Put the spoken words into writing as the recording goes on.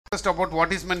About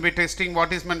what is meant by testing,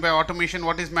 what is meant by automation,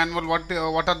 what is manual,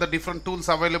 what are the different tools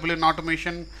available in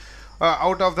automation.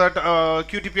 Out of that,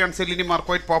 QTP and Selenium are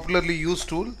quite popularly used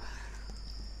tool.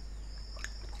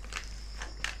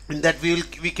 In that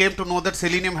we came to know that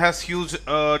Selenium has huge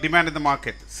demand in the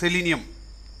market. Selenium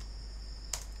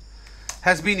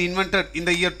has been invented in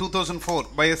the year 2004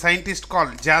 by a scientist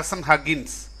called Jason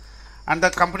Huggins, and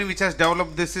the company which has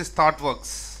developed this is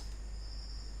ThoughtWorks.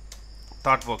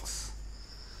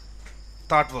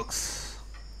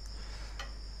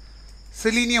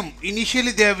 Selenium,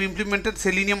 initially they have implemented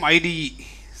Selenium IDE.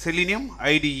 Selenium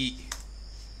IDE.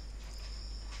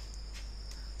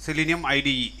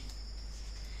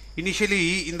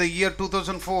 Initially in the year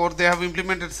 2004 they have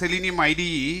implemented Selenium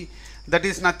IDE, that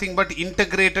is nothing but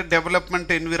integrated development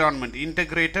environment.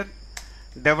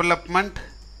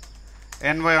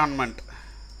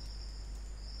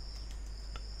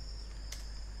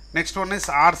 Next one is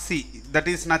RC, that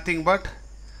is nothing but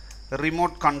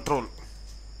remote control.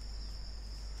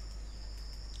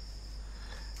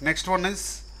 Next one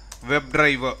is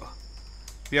WebDriver.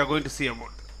 We are going to see about.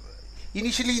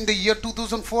 Initially in the year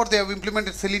 2004 they have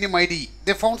implemented Selenium IDE.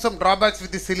 They found some drawbacks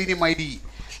with the Selenium IDE.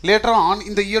 Later on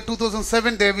in the year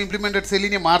 2007 they have implemented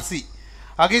Selenium RC.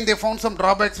 Again they found some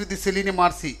drawbacks with the Selenium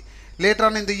RC. Later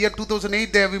on in the year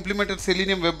 2008 they have implemented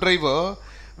Selenium WebDriver,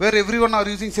 where everyone are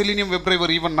using Selenium WebDriver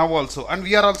even now also, and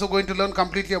we are also going to learn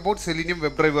completely about Selenium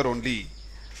WebDriver only.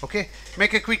 Okay,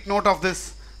 make a quick note of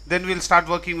this, then we will start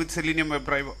working with Selenium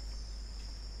WebDriver.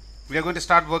 We are going to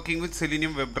start working with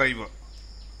Selenium WebDriver.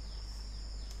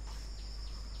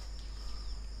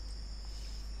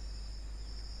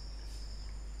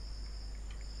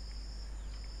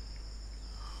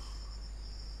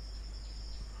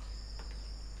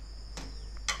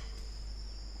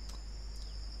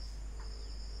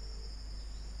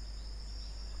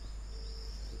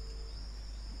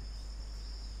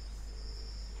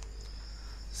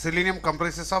 Selenium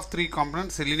comprises of three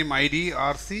components: Selenium IDE,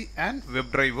 RC and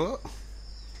WebDriver.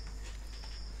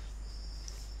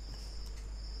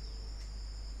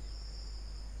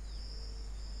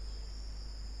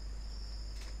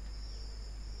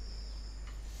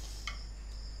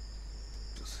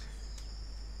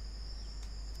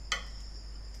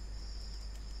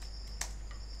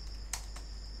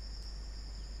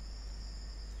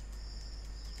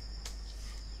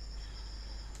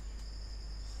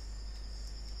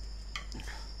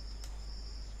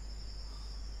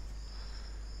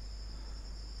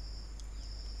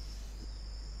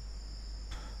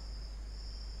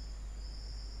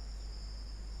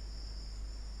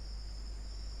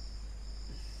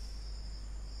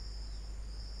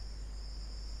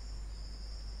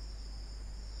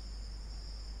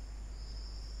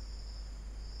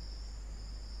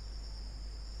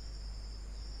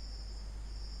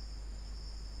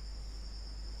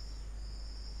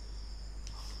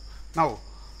 Now,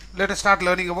 let us start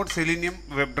learning about Selenium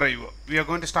WebDriver. We are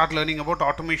going to start learning about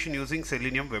automation using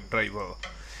Selenium WebDriver.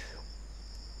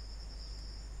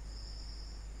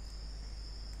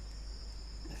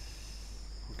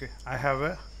 Okay, I have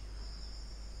a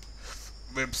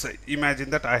website. Imagine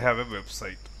that I have a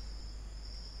website.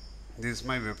 This is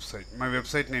my website. My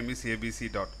website name is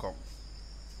abc.com.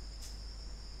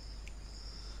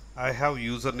 I have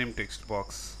username text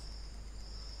box.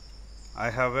 I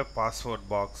have a password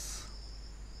box,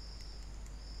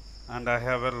 and I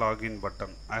have a login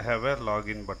button. I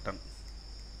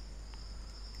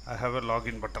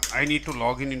need to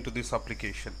log in into this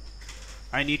application.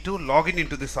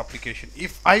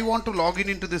 If I want to log in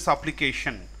into this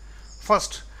application,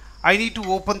 first I need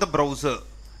to open the browser.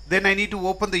 Then I need to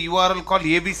open the URL called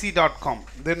abc.com.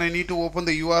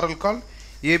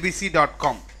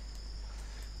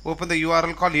 Open the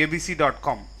URL called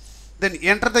abc.com. Then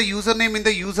enter the username in the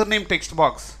username text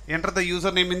box. Enter the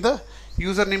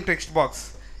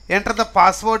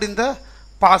password in the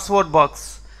password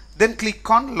box. Then click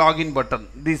on login button.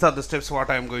 These are the steps what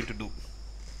I am going to do.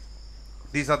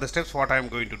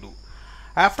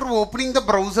 After opening the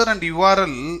browser and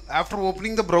URL,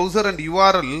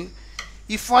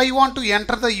 if I want to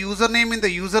enter the username in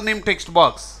the username text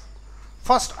box,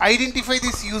 first identify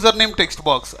this username text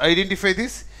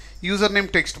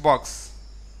box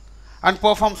and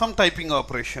perform some typing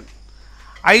operation.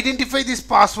 Identify this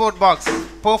password box,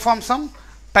 perform some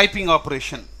typing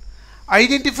operation.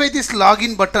 Identify this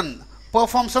login button,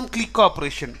 perform some click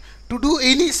operation. To do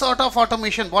any sort of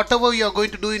automation, whatever you are going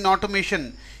to do in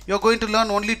automation, you are going to learn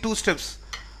only two steps.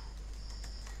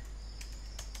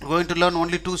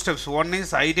 One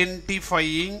is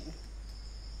identifying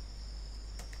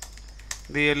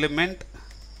the element,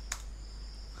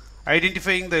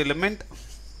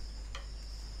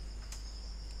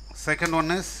 Second one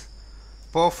is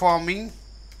performing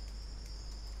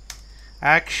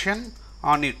action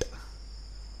on it.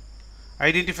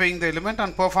 Identifying the element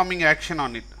and performing action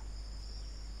on it.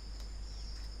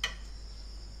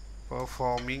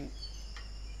 Performing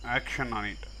action on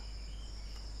it.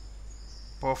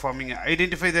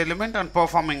 Identify the element and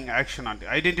performing action on it.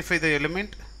 Identify the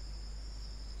element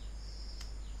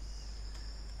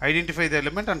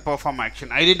and perform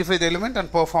action. Identify the element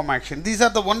and perform action. These are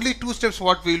the only two steps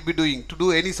what we will be doing to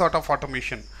do any sort of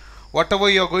automation. Whatever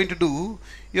you are going to do,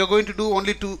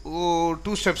 only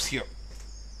two steps here.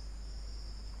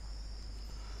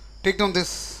 Take down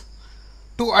this.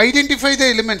 To identify the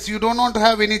elements, you do not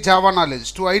have any Java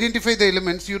knowledge. To identify the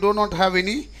elements, you do not have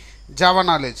any Java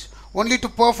knowledge. Only to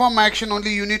perform action,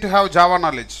 only you need to have Java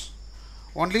knowledge.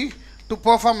 Only to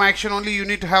perform action, only you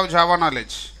need to have Java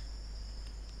knowledge.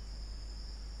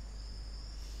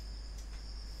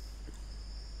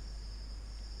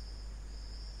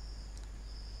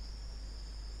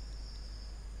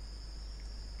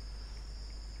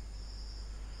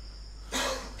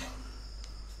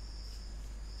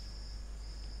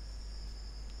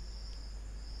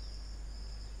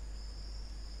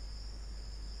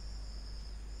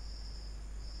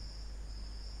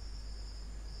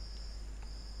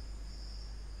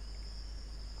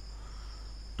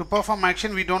 To perform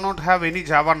action, we do not have any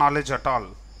Java knowledge at all.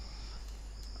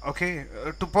 Okay,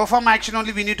 to perform action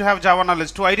only we need to have Java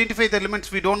knowledge. To identify the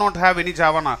elements, we do not have any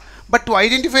Java knowledge. But to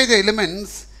identify the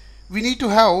elements, we need to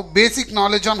have basic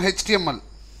knowledge on HTML.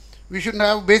 We should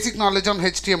have basic knowledge on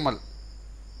HTML.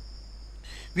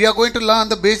 We are going to learn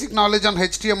the basic knowledge on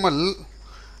HTML.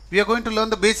 We are going to learn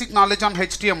the basic knowledge on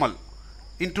HTML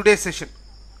in today's session.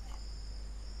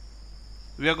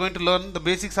 We are going to learn the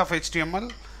basics of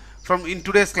HTML from in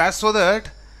today's class, so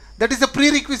that is the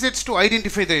prerequisites to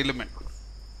identify the element.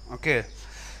 Okay,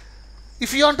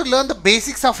 if you want to learn the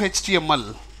basics of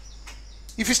HTML,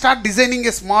 if you start designing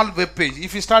a small web page,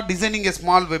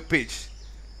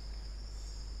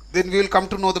 then we will come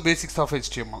to know the basics of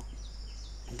HTML.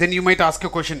 Then you might ask a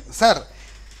question, sir,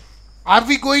 are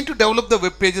we going to develop the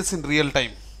web pages in real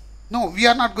time? No, we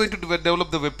are not going to develop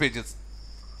the web pages,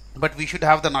 but we should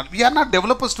have the knowledge. We are not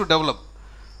developers to develop.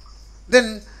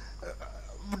 Then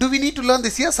do we need to learn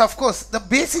this? Yes, of course. The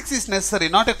basics is necessary,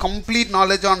 not a complete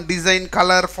knowledge on design,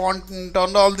 color, font, and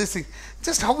all these things.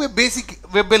 Just how a basic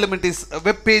web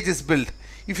page is built.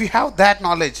 If you have that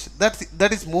knowledge,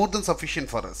 that is more than sufficient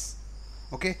for us.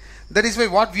 Okay, that is why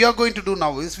what we are going to do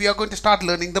now is we are going to start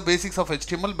learning the basics of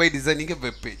HTML by designing a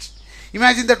web page.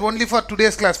 Imagine that only for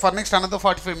today's class, for next another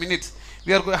 45 minutes,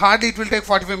 hardly it will take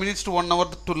 45 minutes to 1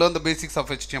 hour to learn the basics of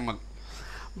HTML.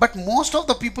 But most of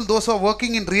the people, those who are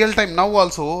working in real time now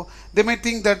also, they might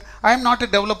think that I am not a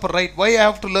developer, right? Why I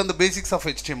have to learn the basics of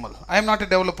HTML? I am not a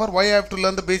developer, why I have to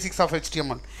learn the basics of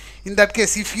HTML? In that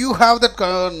case, if you have that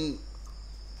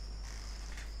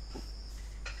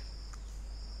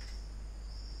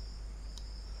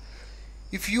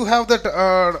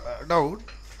doubt,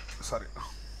 sorry.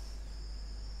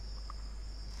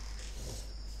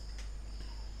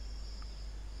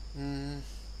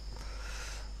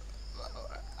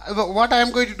 What I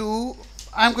am going to do,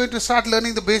 I am going to start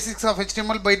learning the basics of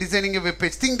HTML by designing a web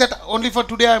page. Think that only for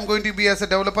today I am going to be as a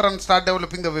developer and start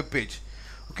developing the web page.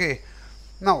 Okay.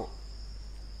 Now,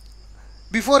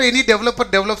 before any developer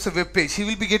develops a web page, he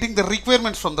will be getting the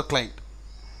requirements from the client.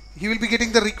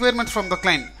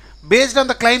 Based on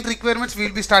the client requirements, we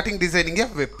will be starting designing a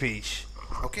web page.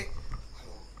 Okay.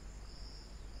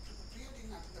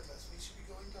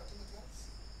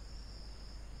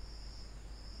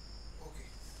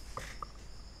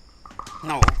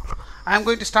 Now, I am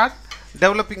going to start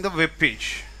developing the web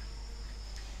page.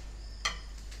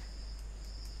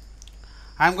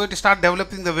 I am going to start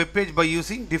developing the web page by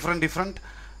using different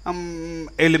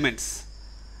elements.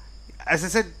 As I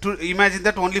said, imagine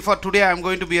that only for today I am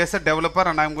going to be as a developer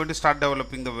and I am going to start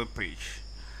developing the web page.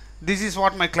 This is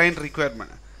what my client requirement.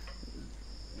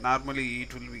 Normally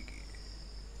it will be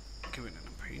given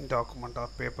in document or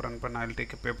paper and pen. I will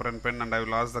take a paper and pen and I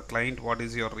will ask the client what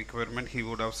is your requirement. He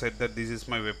would have said that this is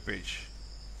my web page.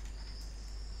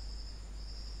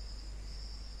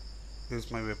 This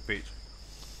is my web page.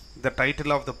 The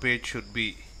title of the page should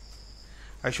be,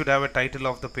 I should have a title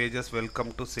of the page as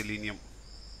welcome to Selenium.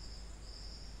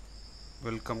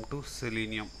 Welcome to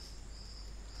Selenium.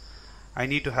 I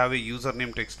need to have a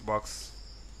username text box.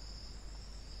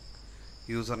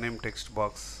 Username text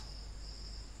box.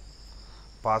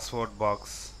 Password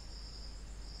box.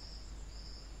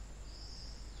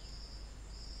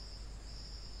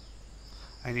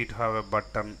 I need to have a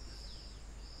button.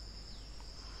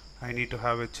 I need to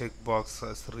have a checkbox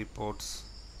as reports.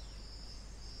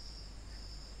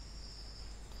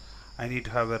 I need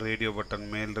to have a radio button,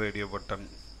 male radio button,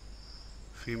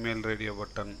 female radio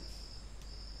button,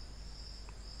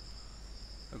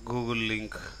 a Google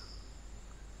link.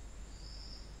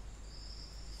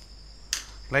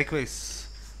 Likewise,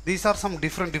 these are some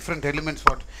different elements.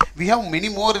 What we have many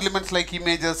more elements like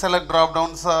images, select drop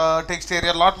downs, text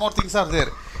area, lot more things are there.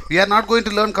 We are not going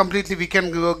to learn completely. We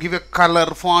can give a color,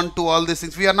 font to all these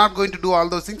things. We are not going to do all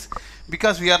those things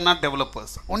because we are not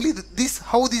developers. Only this,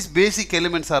 how these basic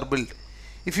elements are built.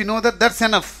 If you know that, that's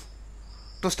enough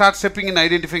to start stepping in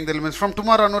identifying the elements. From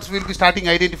tomorrow onwards, we will be starting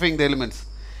identifying the elements.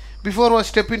 Before we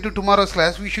step into tomorrow's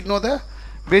class, we should know the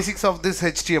basics of this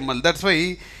HTML. That's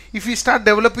why if we start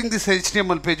developing this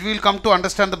HTML page, we will come to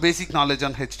understand the basic knowledge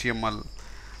on HTML.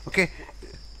 Okay,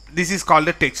 this is called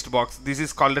a text box. This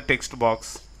is called a text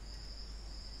box.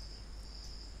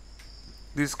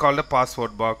 This is called a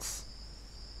password box.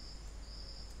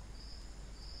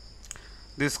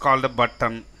 This is called a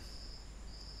button.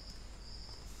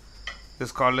 This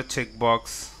is called a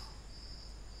checkbox.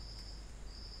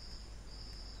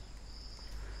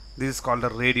 This is called a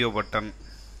radio button.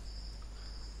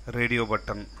 Radio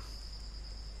button.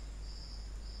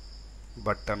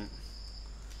 Button.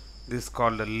 This is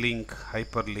called a link,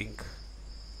 hyperlink.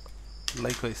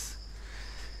 Likewise,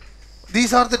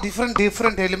 these are the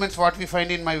different elements what we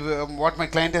find in my what my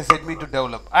client has said me to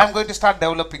develop. I am going to start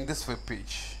developing this web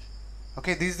page.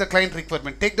 Okay, this is the client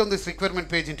requirement. Take down this requirement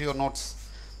page into your notes.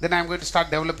 Then I am going to start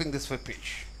developing this web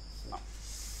page. Now,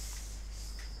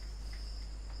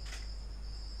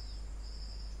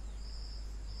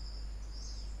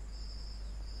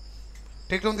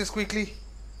 take down this quickly.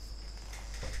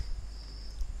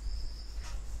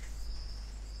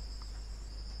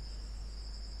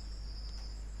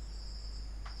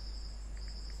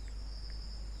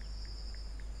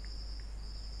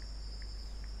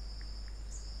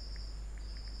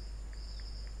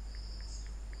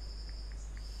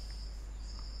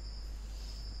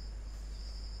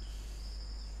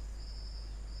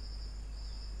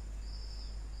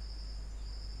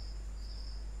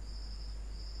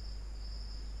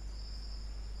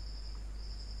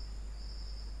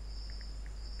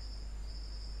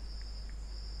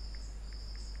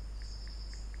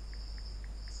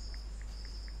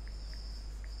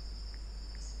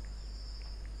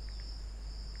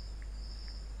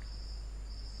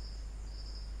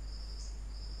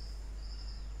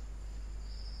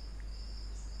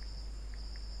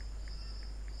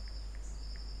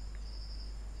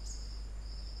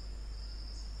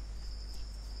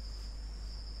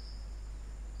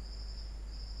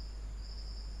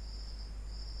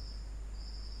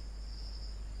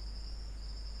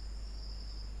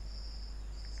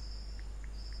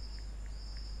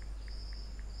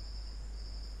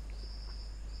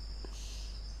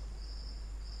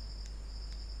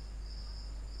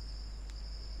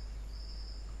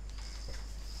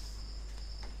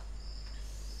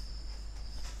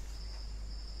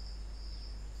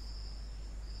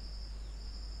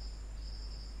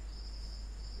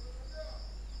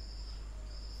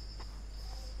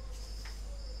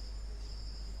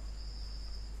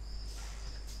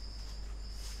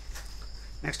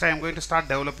 Next, I am going to start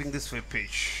developing this web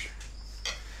page.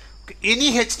 Okay.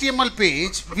 Any HTML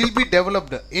page will be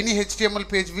developed. Any HTML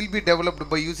page will be developed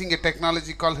by using a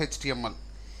technology called HTML.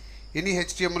 Any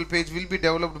HTML page will be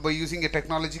developed by using a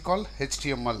technology called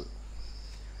HTML.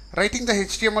 Writing the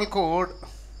HTML code.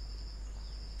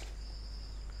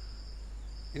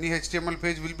 Any HTML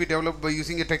page will be developed by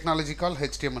using a technology called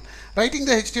HTML. Writing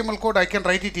the HTML code, I can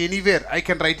write it anywhere. I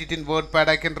can write it in WordPad.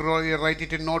 I can write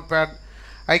it in Notepad.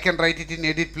 I can write it in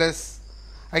Edit Plus.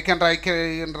 I can write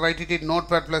it in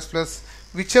Notepad plus.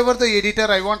 Whichever the editor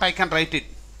I want, I can write it.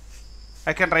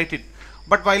 I can write it.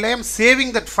 But while I am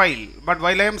saving that file,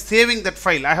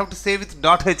 I have to save with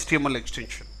 .html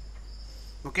extension.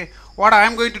 Okay. What I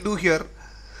am going to do here,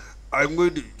 I am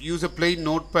going to use a plain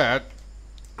Notepad,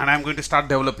 and I am going to start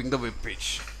developing the web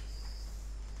page.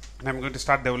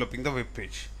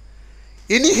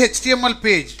 Any HTML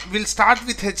page will start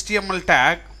with HTML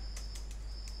tag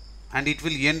and it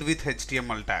will end with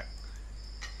HTML tag.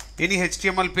 Any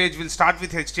HTML page will start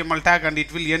with HTML tag and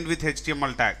it will end with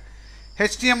HTML tag.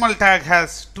 HTML tag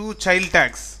has two child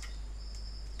tags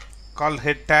called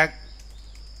head tag.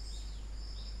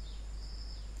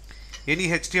 Any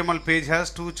HTML page has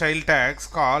two child tags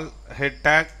called head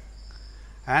tag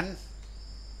and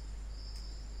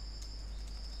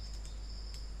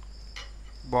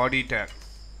body tag.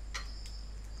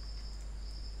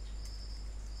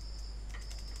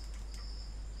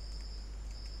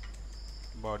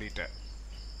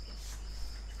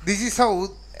 This is how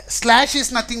slash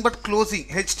is nothing but closing.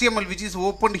 HTML which is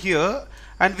opened here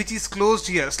and which is closed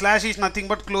here. Slash is nothing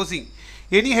but closing.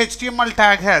 Any HTML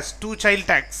tag has two child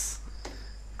tags.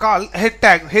 Call head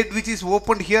tag, head which is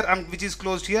opened here and which is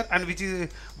closed here, and which is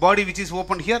body which is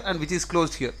opened here and which is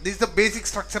closed here. This is the basic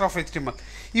structure of HTML.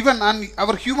 Even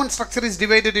our human structure is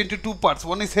divided into two parts.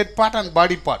 One is head part and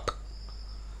body part.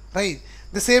 Right?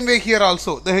 The same way here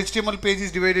also, the HTML page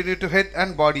is divided into head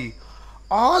and body.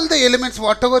 All the elements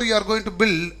whatever you are going to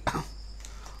build,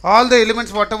 all the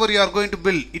elements whatever you are going to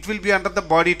build, it will be under the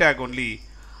body tag only.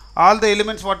 All the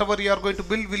elements whatever you are going to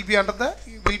build will be under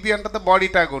the body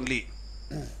tag only.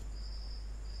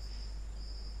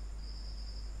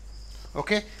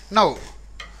 Okay, now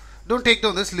don't take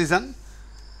down this, listen.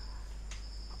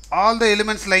 All the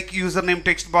elements like username,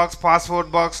 text box,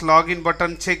 password box, login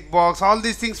button, check box, all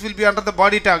these things will be under the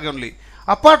body tag only.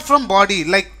 Apart from body,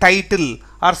 like title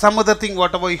or some other thing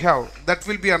whatever you have, that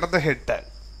will be under the head tag.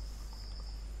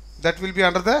 That will be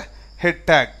under the head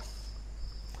tag.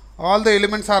 All the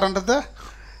elements are under the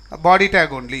body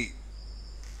tag only.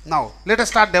 Now let us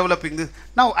start developing this.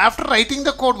 Now after writing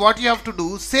the code, what you have to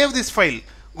do, save this file.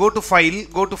 Go to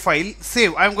file,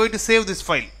 save. I am going to save this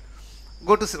file.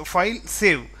 Go to file,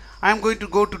 save. I am going to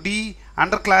go to D,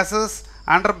 under classes,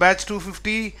 under batch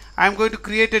 250. I am going to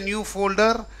create a new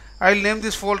folder. I will name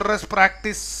this folder as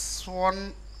practice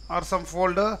 1 or some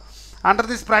folder. Under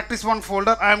this practice 1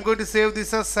 folder, I am going to save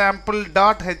this as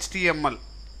sample.html.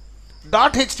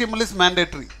 .html is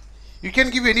mandatory. You can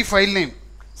give any file name,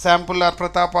 sample or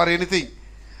Pratap or anything.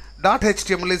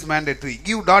 .html is mandatory.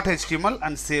 Give .html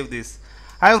and save this.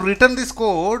 I have written this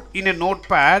code in a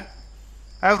notepad.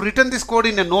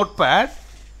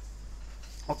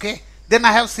 Okay. Then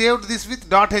I have saved this with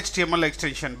 .html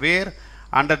extension, where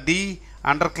under D,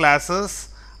 under classes,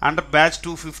 under batch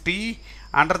 250,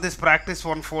 under this practice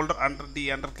 1 folder, under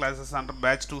D, under classes, under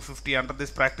batch 250, under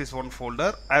this practice 1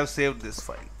 folder, I have saved this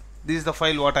file. This is the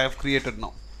file what I have created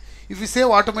now. If you save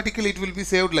automatically, it will be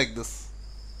saved like this.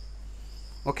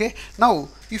 Okay. Now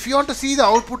if you want to see the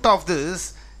output of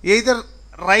this, either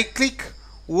right click,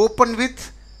 open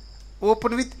with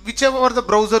whichever the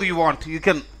browser you want, you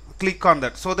can click on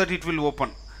that so that it will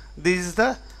open. This is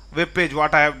the web page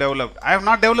what I have developed. I have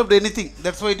not developed anything,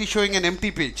 that's why it is showing an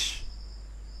empty page.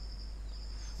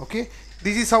 Okay,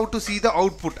 this is how to see the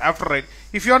output after write.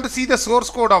 If you want to see the source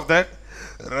code of that,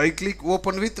 right click,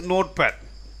 open with notepad,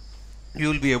 you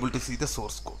will be able to see the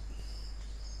source code.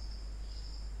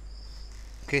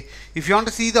 Okay. If you want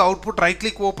to see the output, right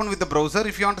click, open with the browser.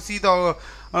 If you want to see the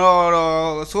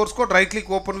source code, right click,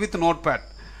 open with notepad.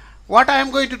 What I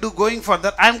am going to do going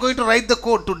further, I am going to write the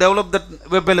code to develop the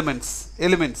web elements.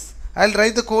 I will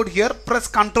write the code here, press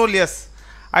Ctrl S.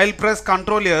 I will press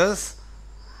Ctrl S,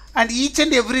 and each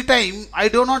and every time I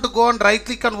don't want to go and right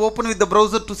click and open with the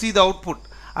browser to see the output.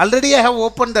 Already I have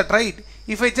opened that, right?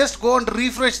 If I just go and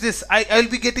refresh this, I will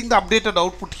be getting the updated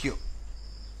output here.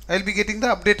 I will be getting the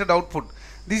updated output.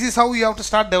 This is how you have to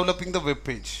start developing the web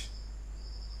page.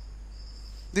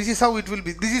 This is how it will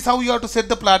be. This is how you have to set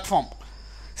the platform.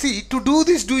 See, to do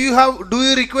this, do you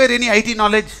require any IT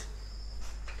knowledge?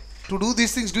 To do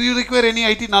these things, do you require any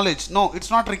IT knowledge? No,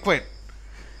 it's not required.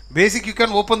 Basic, you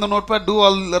can open the notepad,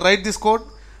 write this code,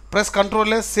 press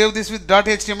Ctrl S, save this with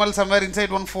 .html somewhere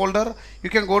inside one folder.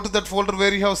 You can go to that folder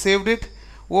where you have saved it,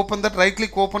 open that, right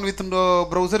click, open with the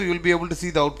browser, you will be able to see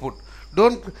the output.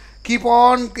 Don't keep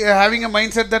on having a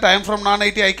mindset that I am from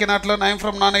non-IT, I cannot learn, I am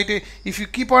from non-IT. If you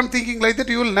keep on thinking like that,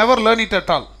 you will never learn it at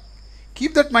all.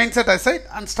 Keep that mindset aside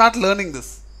and start learning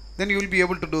this. Then you will be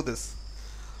able to do this.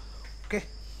 Okay.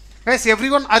 Guys,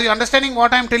 everyone, are you understanding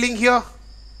what I am telling here?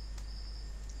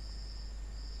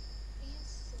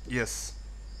 Yes.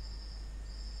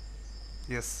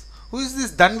 Yes. Who is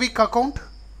this Danvik account?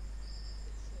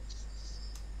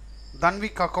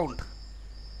 Danvik account.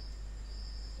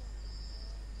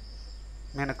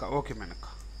 Menaka. Okay, Menaka.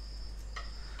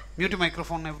 Mute your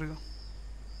microphone, everyone.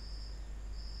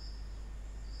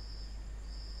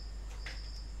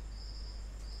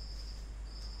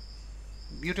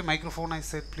 Mute your microphone, I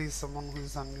said, please, someone who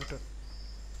is unmuted.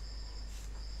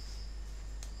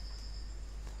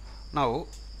 Now,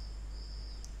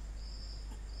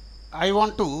 I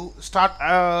want to start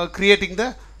creating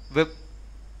the web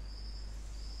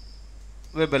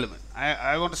element.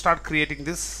 I want to start creating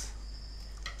this.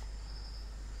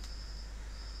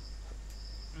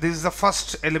 This is the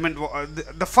first element.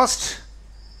 The first,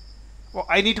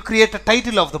 I need to create a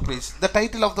title of the page. The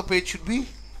title of the page should be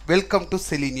Welcome to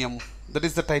Selenium. That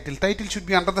is the title. Title should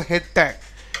be under the head tag.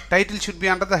 Title should be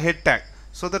under the head tag.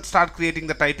 So that start creating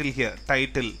the title here.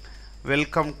 Title,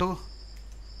 Welcome to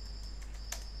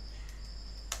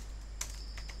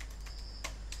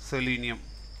Selenium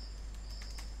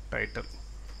title.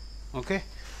 Okay,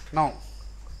 now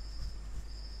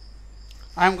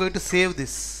I am going to save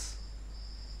this.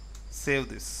 Save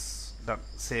this. Done.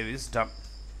 Save is done.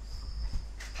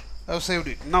 I have saved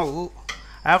it. Now,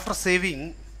 after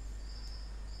saving,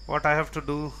 what I have to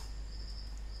do?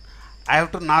 I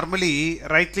have to normally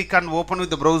right click and open with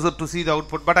the browser to see the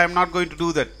output, but I am not going to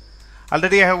do that.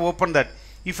 Already I have opened that.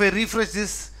 If I refresh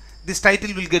this, this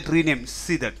title will get renamed.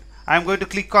 See that. I am going to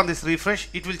click on this refresh.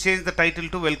 It will change the title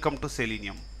to Welcome to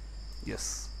Selenium.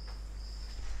 Yes.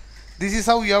 This is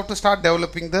how you have to start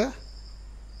developing the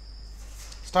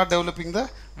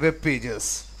web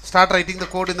pages. Start writing the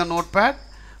code in the notepad.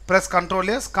 Press Ctrl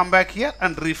S, come back here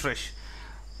and refresh.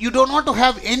 You don't want to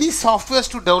have any softwares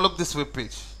to develop this web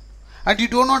page. And you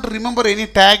do not remember any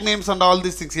tag names and all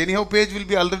these things. Anyhow, page will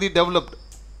be already developed.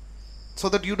 So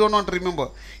that you do not remember.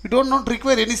 You do not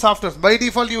require any softwares. By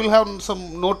default, you will have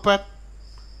some notepad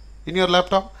in your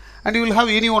laptop. And you will have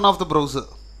any one of the browser.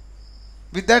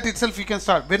 With that itself, you can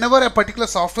start. Whenever a particular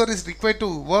software is required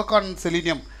to work on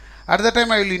Selenium, at that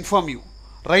time I will inform you.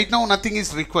 Right now, nothing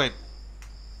is required.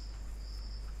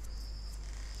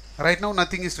 Right now,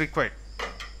 nothing is required.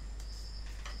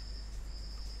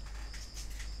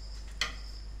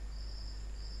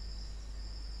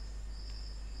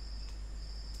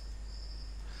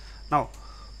 Now,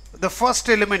 the first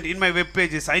element in my web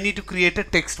page is I need to create a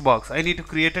text box. I need to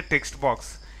create a text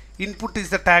box. Input is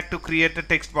the tag to create a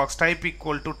text box. Type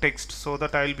equal to text so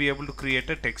that I will be able to create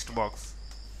a text box.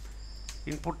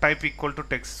 Input type equal to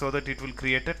text so that it will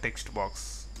create a text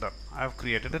box. Done. I have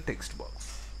created a text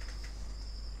box.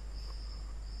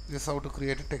 This is how to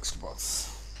create a text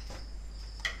box.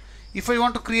 If I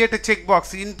want to create a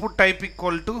checkbox, input type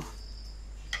equal to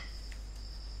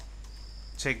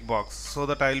checkbox so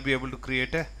that I will be able to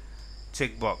create a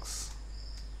checkbox.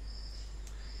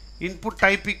 Input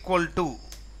type equal to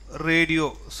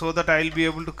radio so that I will be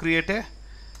able to create a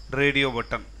radio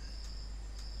button.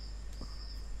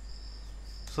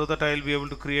 So that I will be able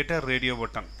to create a radio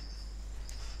button.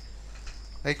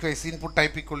 Likewise, input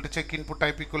type equal to check, input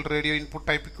type equal to radio, input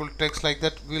type equal to text, like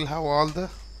that. We will have all the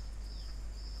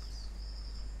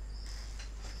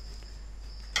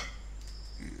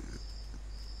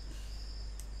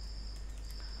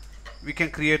we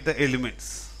can create the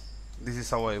elements. This is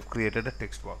how I have created a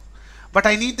text box. But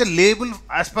I need the label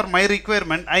as per my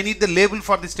requirement. I need the label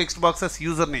for this text box as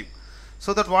username.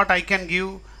 So that what I can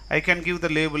give the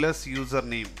label as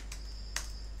username.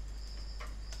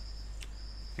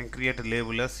 I can create a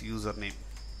label as username.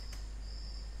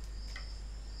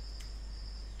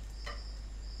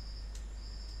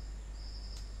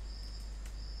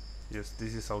 Yes,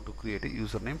 this is how to create a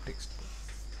username text box.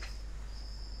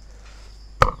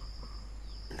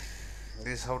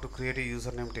 This is how to create a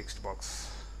username text box.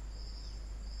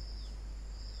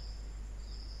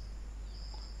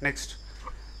 Next.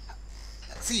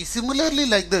 See, similarly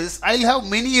like this, I'll have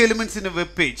many elements in a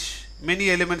web page. Many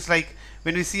elements, like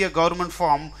when we see a government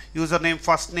form, username,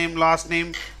 first name, last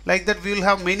name, like that we will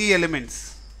have many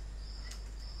elements.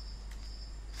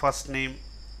 First name,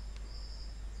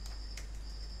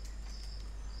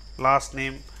 last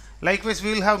name. Likewise,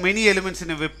 we will have many elements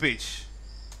in a web page.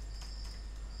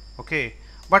 Okay,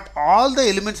 but all the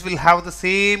elements will have the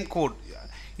same code.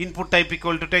 Input type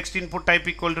equal to text, input type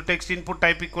equal to text, input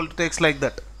type equal to text, like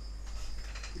that.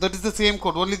 That is the same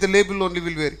code, only the label only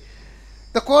will vary.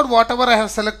 The code whatever I have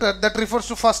selected, that refers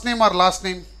to first name or last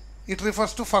name. It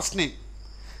refers to first name.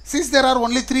 Since there are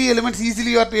only 3 elements,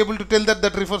 easily you are able to tell that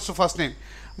that refers to first name.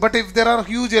 But if there are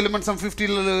huge elements, some 50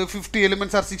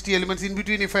 elements or 60 elements in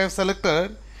between, if I have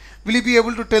selected, will you be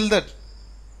able to tell that?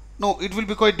 No, it will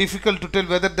be quite difficult to tell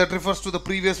whether that refers to the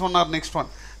previous one or next one.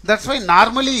 That's why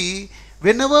normally,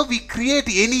 whenever we create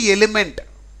any element,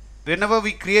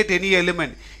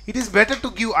 it is better to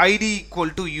give ID equal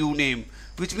to uname,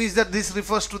 which means that this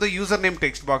refers to the username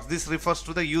text box. This refers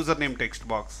to the username text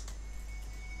box.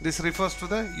 This refers to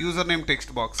the username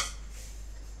text box.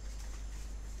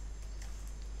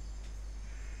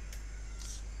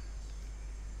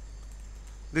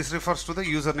 This refers to the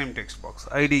username text box.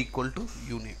 ID equal to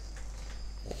uname.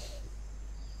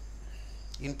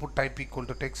 Input type equal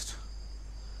to text.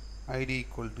 ID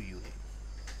equal to uname.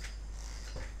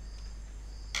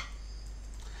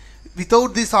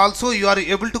 Without this also you are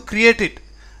able to create it.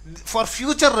 For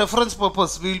future reference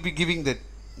purpose, we will be giving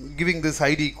this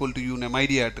ID equal to uname,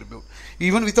 ID attribute.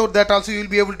 Even without that also you will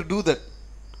be able to do that.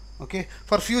 Okay.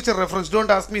 For future reference,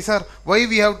 don't ask me, sir, why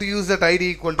we have to use that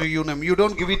ID equal to uname. You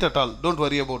don't give it at all. Don't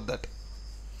worry about that.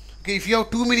 Okay. If you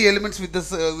have too many elements with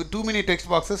this, with too many text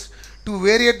boxes, to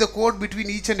variate the code between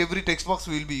each and every text box,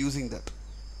 we will be using that.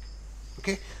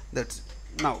 Okay, that's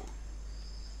now.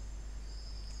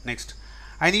 Next,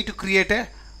 I need to create a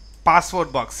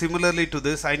password box. Similarly to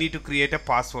this, I need to create a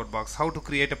password box. How to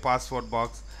create a password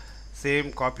box?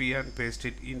 Same, copy and paste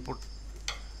it. Input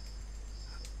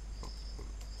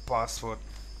password.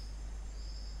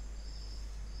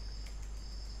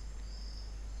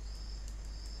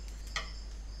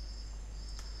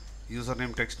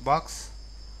 Username text box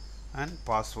and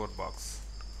password box.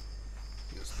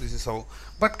 Yes, this is how.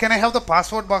 But can I have the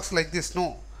password box like this?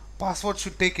 No. Password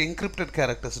should take encrypted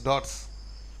characters, dots.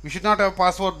 We should not have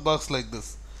password box like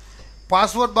this.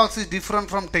 Password box is different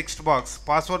from text box.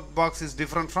 Password box is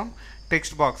different from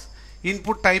text box.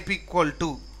 Input type equal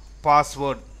to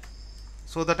password,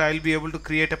 so that I will be able to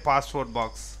create a password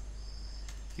box.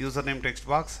 Username text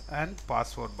box and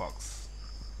password box.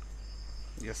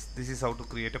 Yes, this is how to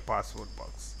create a password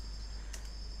box.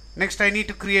 Next, I need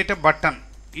to create a button.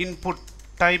 Input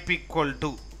type equal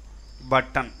to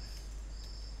button.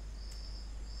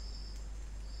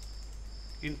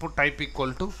 Input type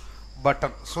equal to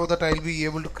button, so that I will be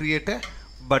able to create a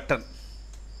button.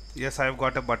 Yes, I have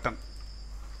got a button.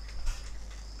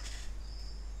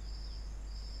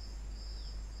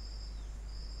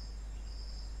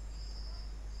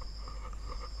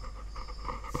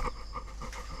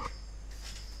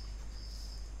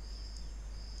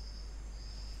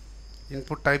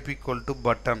 Input type equal to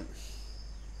button.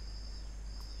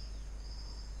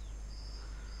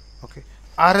 Okay,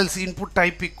 or else input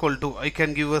type equal to, I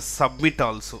can give a submit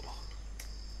also.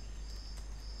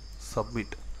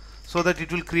 Submit, so that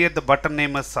it will create the button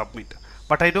name as submit.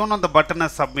 But I don't want the button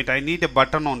as submit. I need a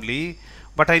button only,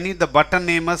 but I need the button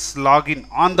name as login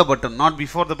on the button, not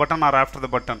before the button or after the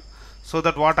button. So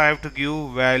that what I have to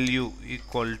give, value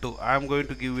equal to, I am going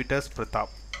to give it as Pratap,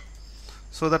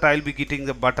 so that I will be getting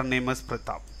the button name as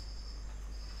Pratap.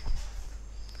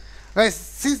 Guys,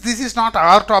 since this is not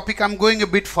our topic, I am going a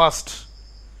bit fast.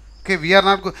 Okay, we are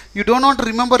not you don't want to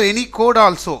remember any code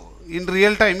also in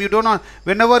real time. You don't know,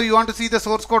 whenever you want to see the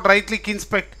source code, right click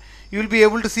inspect, you will be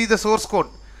able to see the source code.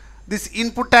 This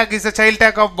input tag is a child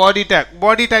tag of body tag.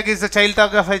 Body tag is a child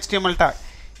tag of HTML tag.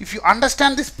 If you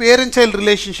understand this parent-child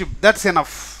relationship, that's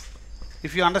enough.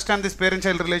 If you understand this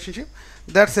parent-child relationship,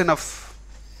 that's enough.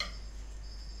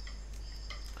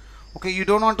 Okay, you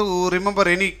don't want to remember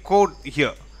any code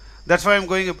here. That's why I'm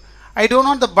going. I don't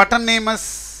want the button name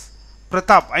as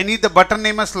Pratap. I need the button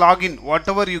name as login.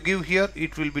 Whatever you give here,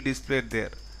 it will be displayed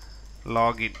there.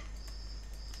 Login.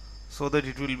 So that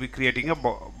it will be creating a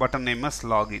button name as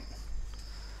login.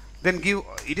 Then give,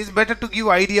 it is better to give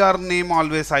ID or name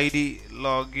always, ID,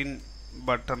 login,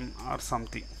 button or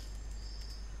something.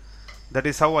 That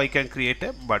is how I can create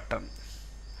a button.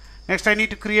 Next, I need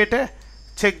to create a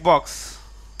checkbox.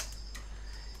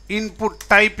 Input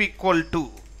type equal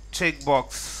to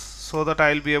checkbox, so that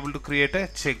I will be able to create a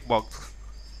checkbox.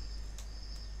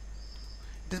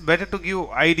 It is better to give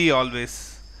ID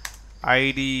always.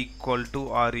 ID equal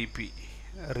to REP,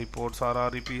 reports or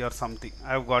REP or something.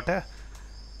 I have got a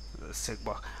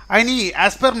checkbox. I need,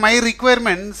 as per my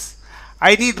requirements,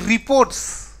 I need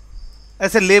reports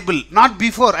as a label, not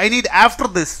before. I need after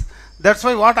this. That's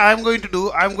why what I am going to do,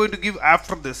 I am going to give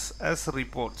after this as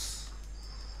reports.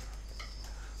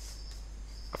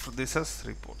 After this as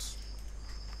reports.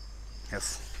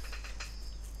 Yes.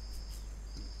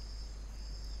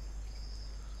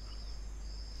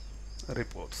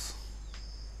 Reports.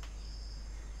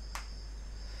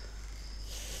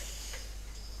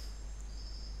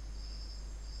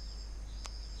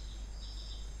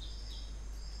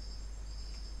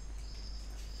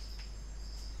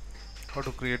 How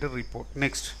to create a report.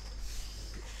 Next,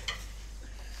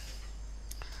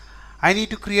 I need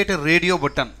to create a radio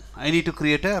button. I need to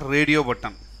create a radio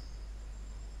button.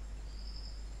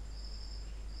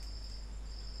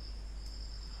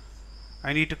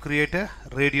 I need to create a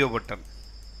radio button.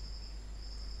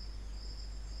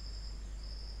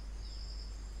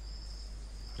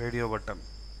 Radio button.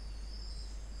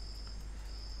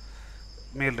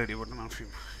 Male radio button or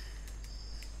female.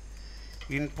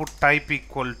 Input type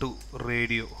equal to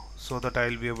radio, so that I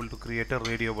will be able to create a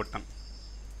radio button.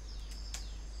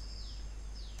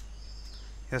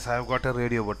 Yes, I have got a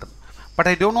radio button. But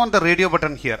I don't want the radio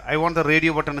button here. I want the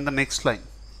radio button in the next line.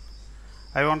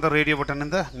 I want the radio button in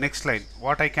the next line.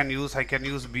 What I can use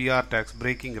BR tags,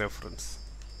 breaking reference.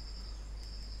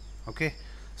 Okay,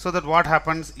 so that what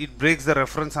happens, it breaks the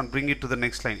reference and bring it to the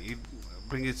next line. It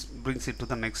brings it to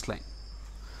the next line.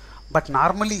 But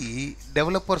normally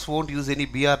developers won't use any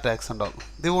BR tags and all.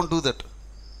 They won't do that.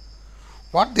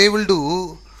 What they will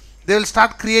do, they will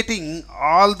start creating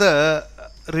all the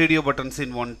radio buttons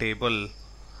in one table,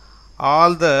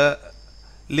 all the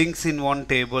links in one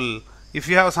table. If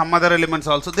you have some other elements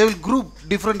also, they will group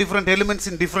different elements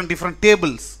in different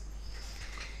tables.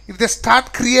 If they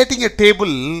start creating a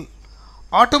table,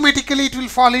 automatically it will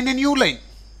fall in a new line.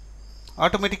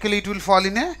 Automatically it will fall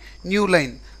in a new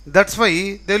line. That's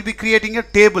why they will be creating a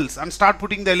tables and start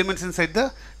putting the elements inside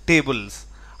the tables.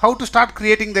 How to start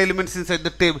creating the elements inside the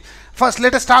table? First,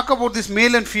 let us talk about this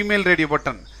male and female radio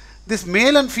button. This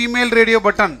male and female radio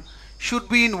button should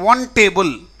be in one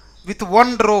table with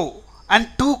one row and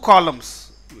two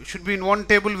columns. Should be in one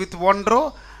table with one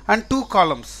row and two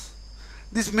columns.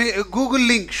 This Google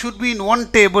link should be in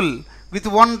one table with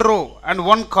one row and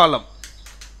one column.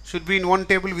 Should be in one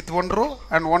table with one row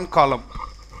and one column.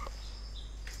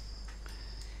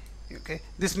 Okay.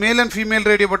 This male and female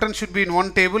radio button should be in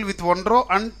one table with one row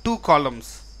and two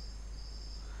columns.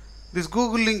 This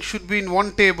Google link should be in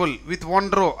one table with one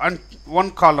row and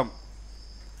one column.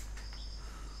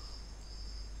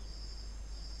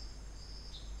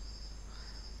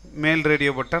 Male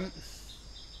radio button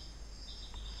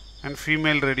and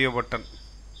female radio button.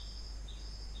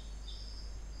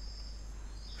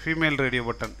 Female radio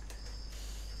button.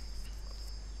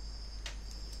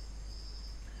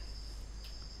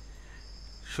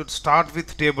 Should start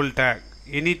with table tag.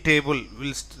 Any table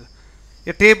will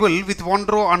a table with one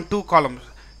row and two columns.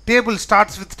 Table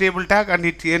starts with table tag and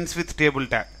it ends with table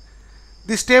tag.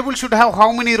 This table should have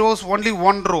how many rows? Only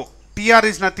one row. TR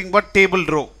is nothing but table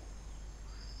row.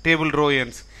 Table row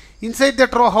ends. Inside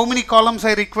that row, how many columns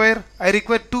I require? I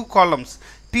require two columns.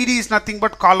 TD is nothing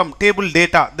but column. Table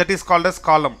data. That is called as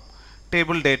column.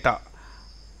 Table data.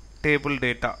 Table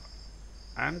data.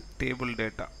 And table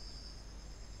data.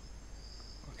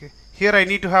 Okay. Here I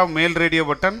need to have male radio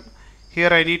button. Here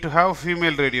I need to have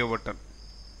female radio button.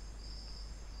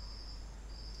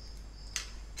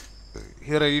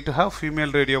 Here I need to have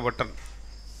female radio button.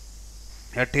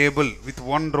 A table with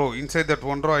one row. Inside that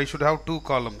one row I should have two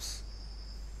columns.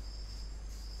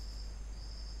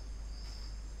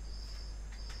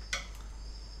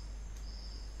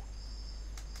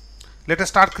 Let us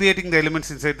start creating the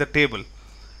elements inside the table.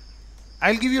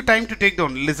 I'll give you time to take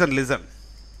down. Listen.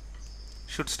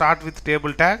 Should start with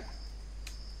table tag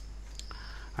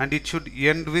and it should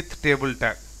end with table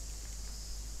tag.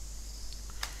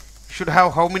 Should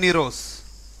have how many rows?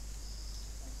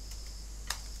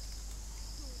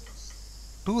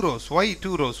 Two rows. Why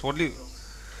two rows? Only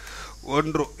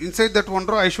one row. Inside that one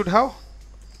row I should have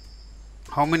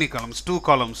how many columns? Two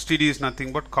columns. TD is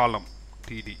nothing but column.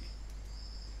 TD.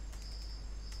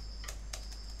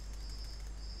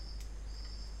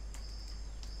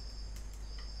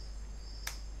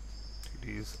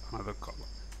 TD is another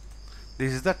column.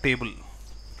 This is the table.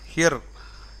 Here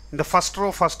in the first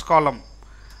row, first column,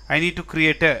 I need to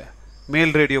create a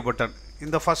male radio button.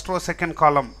 In the first row, second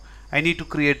column, I need to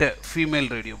create a female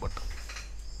radio button.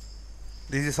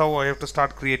 This is how I have to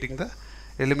start creating the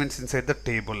elements inside the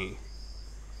table.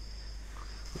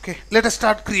 Okay, let us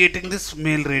start creating this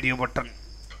male radio button.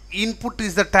 Input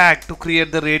is the tag to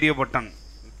create the radio button.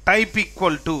 Type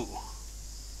equal to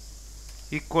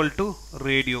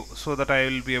radio, so that I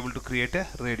will be able to create a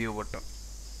radio button.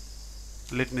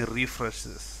 Let me refresh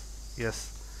this. Yes,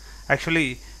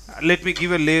 actually let me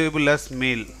give a label as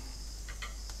male.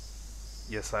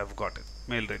 Yes, I have got it.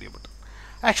 Male radio button.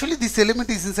 Actually this element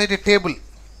is inside a table.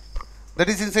 That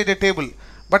is inside a table,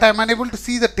 but I am unable to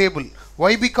see the table.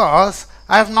 Why? Because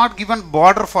I have not given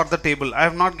border for the table. I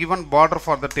have not given border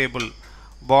for the table.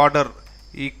 Border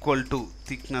equal to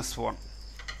thickness 1.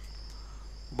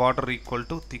 Border equal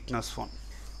to thickness 1.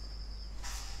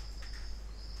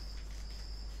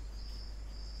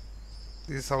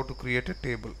 This is how to create a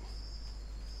table.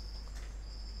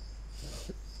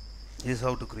 This is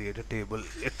how to create a table.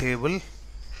 A table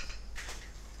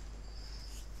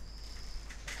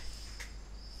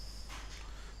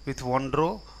with one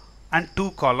row and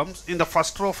two columns. In the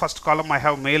first row, first column I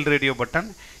have male radio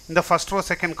button. In the first row,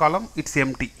 second column, it's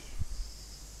empty.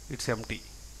 It's empty.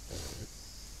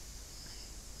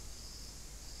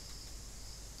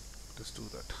 Let's do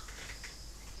that.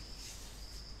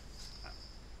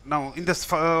 Now in this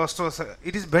first row,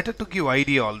 it is better to give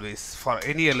ID always. For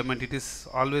any element it is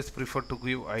always preferred to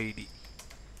give ID.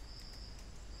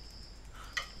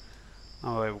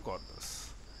 Now I have got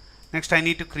this. Next I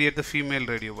need to create the female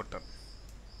radio button.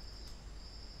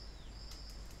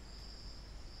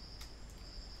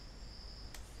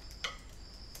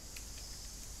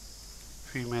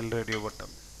 Female radio button.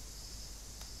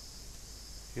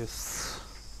 Yes.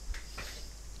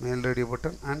 Male radio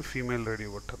button and female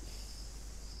radio button.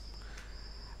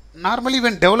 Normally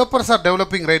when developers are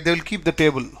developing, right, they will keep the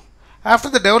table. After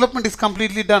the development is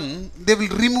completely done, they will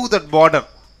remove that border.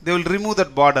 They will remove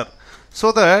that border,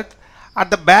 so that at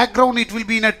the background it will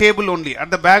be in a table only.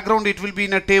 At the background it will be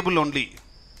in a table only.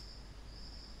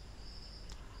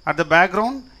 At the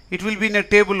background it will be in a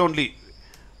table only,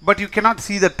 but you cannot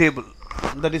see the table.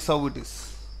 That is how it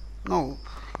is. Now,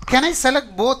 can I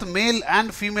select both male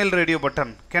and female radio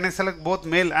button? Can I select both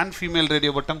male and female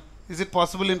radio button? Is it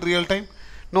possible in real time?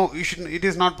 No, it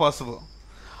is not possible.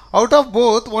 Out of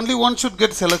both, only one should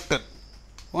get selected.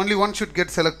 Only one should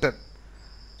get selected.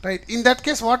 Right. In that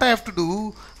case, what I have to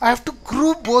do, I have to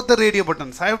group both the radio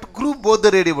buttons. I have to group both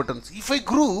the radio buttons. If I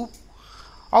group,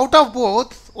 out of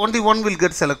both, only one will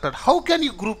get selected. How can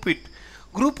you group it?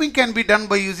 Grouping can be done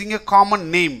by using a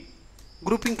common name.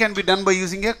 Grouping can be done by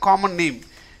using a common name.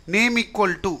 Name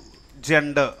equal to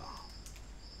gender.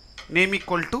 Name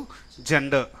equal to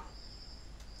gender.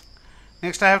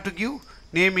 Next I have to give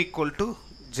name equal to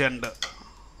gender.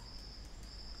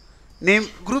 Name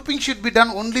grouping should be done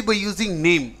only by using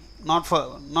name, not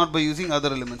by using other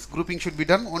elements. Grouping should be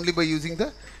done only by using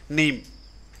the name.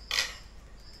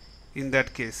 In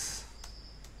that case,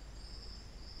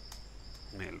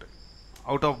 male.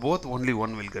 Out of both, only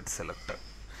one will get selected.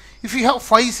 If you have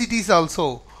 5 cities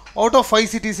also, out of 5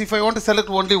 cities, if I want to select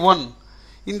only one,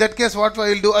 in that case, what I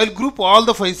will do, I will group all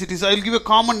the 5 cities. I will give a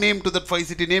common name to that 5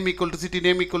 city, name equal to city,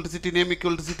 name equal to city, name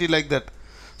equal to city, like that.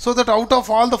 So that out of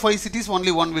all the 5 cities,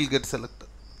 only one will get selected.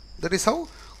 That is how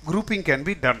grouping can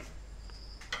be done.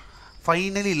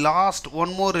 Finally, last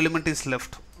one more element is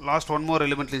left. Last one more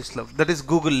element is left. That is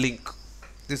Google link.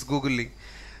 This Google link.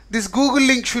 This Google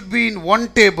link should be in one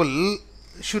table.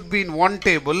 Should be in one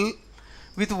table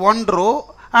with one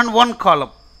row and one column.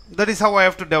 That is how I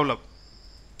have to develop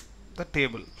the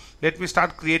table. Let me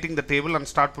start creating the table and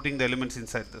start putting the elements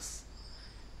inside this.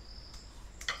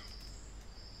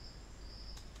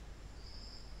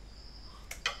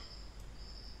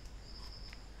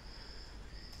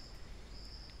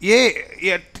 A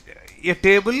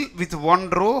table with one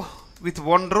row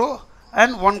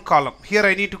and one column. Here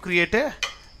I need to create a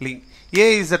link.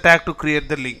 A is the tag to create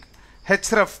the link.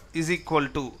 Href is equal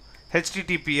to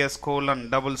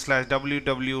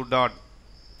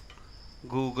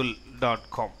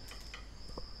https://www.google.com.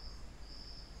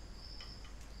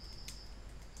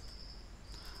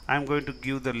 I am going to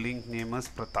give the link name as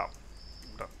Pratap.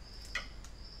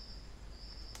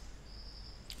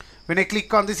 When I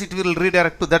click on this, it will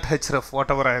redirect to that href,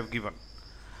 whatever I have given.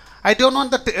 I don't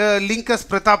want the link as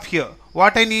Pratap here.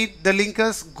 What I need, the link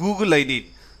as Google I need.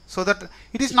 So that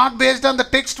it is not based on the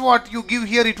text what you give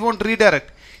here, it won't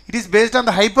redirect. It is based on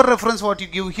the hyperreference what you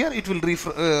give here, it will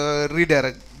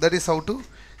redirect. That is how to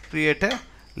create a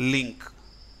link.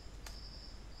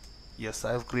 Yes,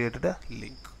 I have created a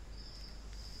link.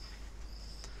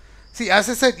 See, as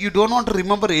I said, you don't want to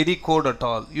remember any code at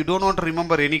all. You don't want to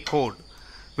remember any code.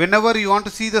 Whenever you want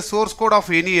to see the source code of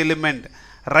any element,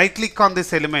 right click on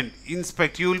this element,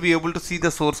 inspect, you will be able to see the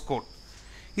source code.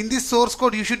 In this source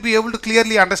code, you should be able to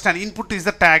clearly understand. Input is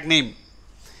the tag name.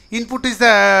 Input is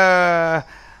the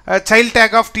child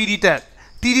tag of TD tag.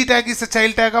 TD tag is the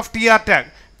child tag of TR tag.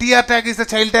 TR tag is the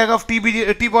child tag of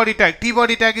T-body tag.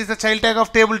 T-body tag is the child tag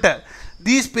of table tag.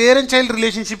 These parent-child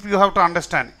relationship you have to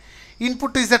understand.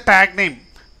 Input is the tag name.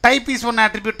 Type is one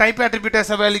attribute. Type attribute has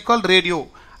a value called radio.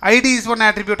 ID is one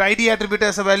attribute. ID attribute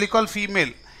has a value called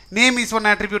female. Name is one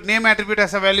attribute. Name attribute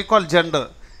has a value called gender.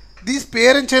 This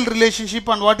parent-child relationship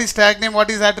and what is tag name, what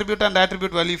is attribute and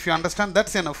attribute value, if you understand,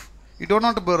 that's enough. You don't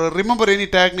want to remember any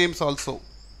tag names also.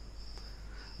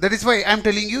 That is why I am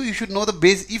telling you, you should know the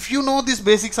base. If you know these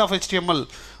basics of HTML,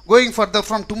 going further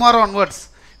from tomorrow onwards,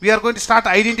 we are going to start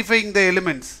identifying the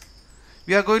elements.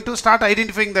 We are going to start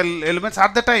identifying the elements.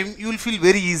 At the time, you will feel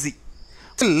very easy.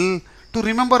 To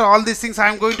remember all these things, I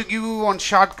am going to give you one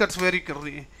shortcuts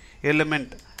very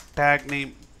element, tag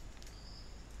name,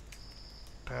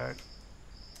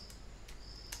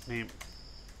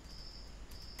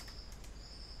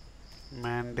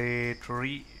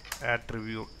 mandatory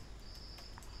attribute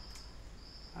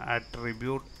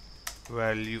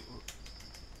value,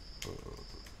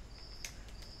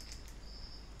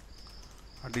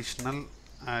 additional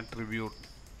attribute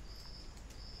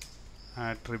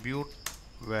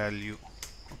value.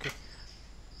 Okay.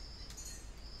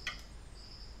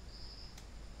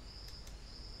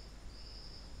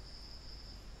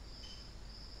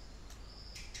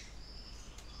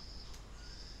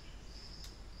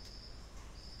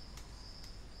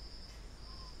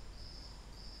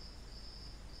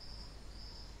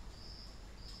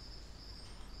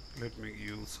 Let me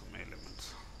use some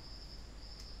elements.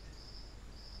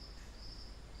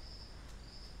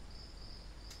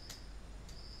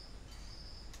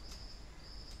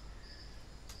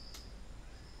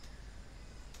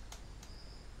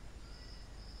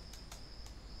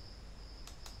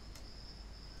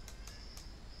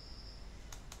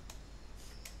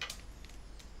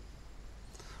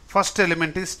 First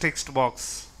element is text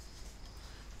box.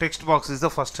 Text box is the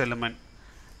first element.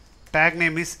 Tag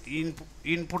name is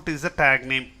input is the tag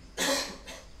name.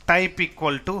 Type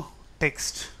equal to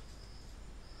text.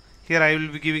 Here I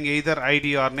will be giving either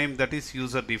ID or name, that is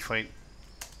user defined.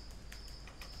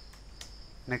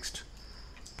 Next,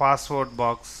 password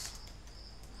box.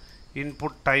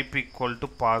 Input type equal to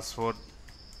password.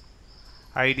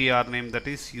 ID or name, that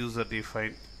is user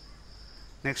defined.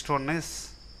 Next one is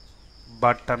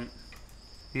button.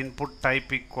 Input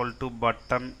type equal to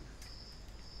button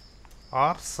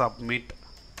or submit.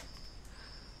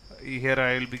 Here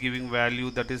I will be giving value,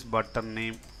 that is button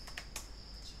name.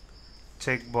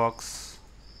 Checkbox.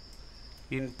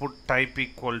 Input type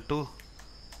equal to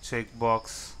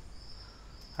checkbox.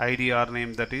 ID or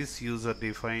name, that is user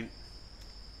defined.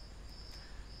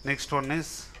 Next one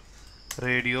is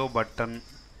radio button.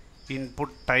 Input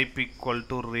type equal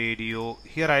to radio.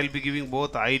 Here I will be giving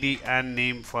both ID and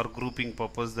name for grouping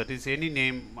purpose, that is any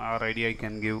name or ID I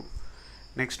can give.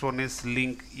 Next one is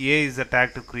link. A is the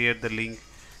tag to create the link.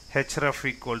 href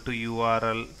equal to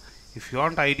URL. If you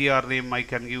want ID or name I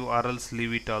can give, or else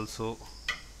leave it also.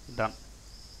 Done.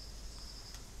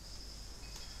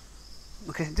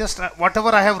 Okay, just whatever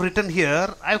I have written here,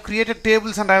 I have created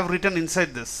tables and I have written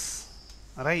inside this.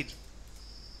 Right.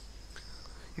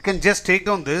 You can just take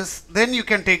down this, then you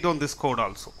can take down this code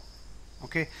also.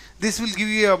 Okay, this will give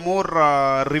you a more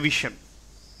revision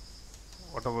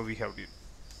whatever we have did.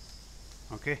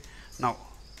 Okay, now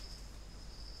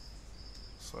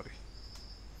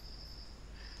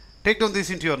take down this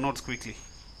into your notes quickly.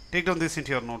 Take down this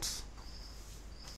into your notes.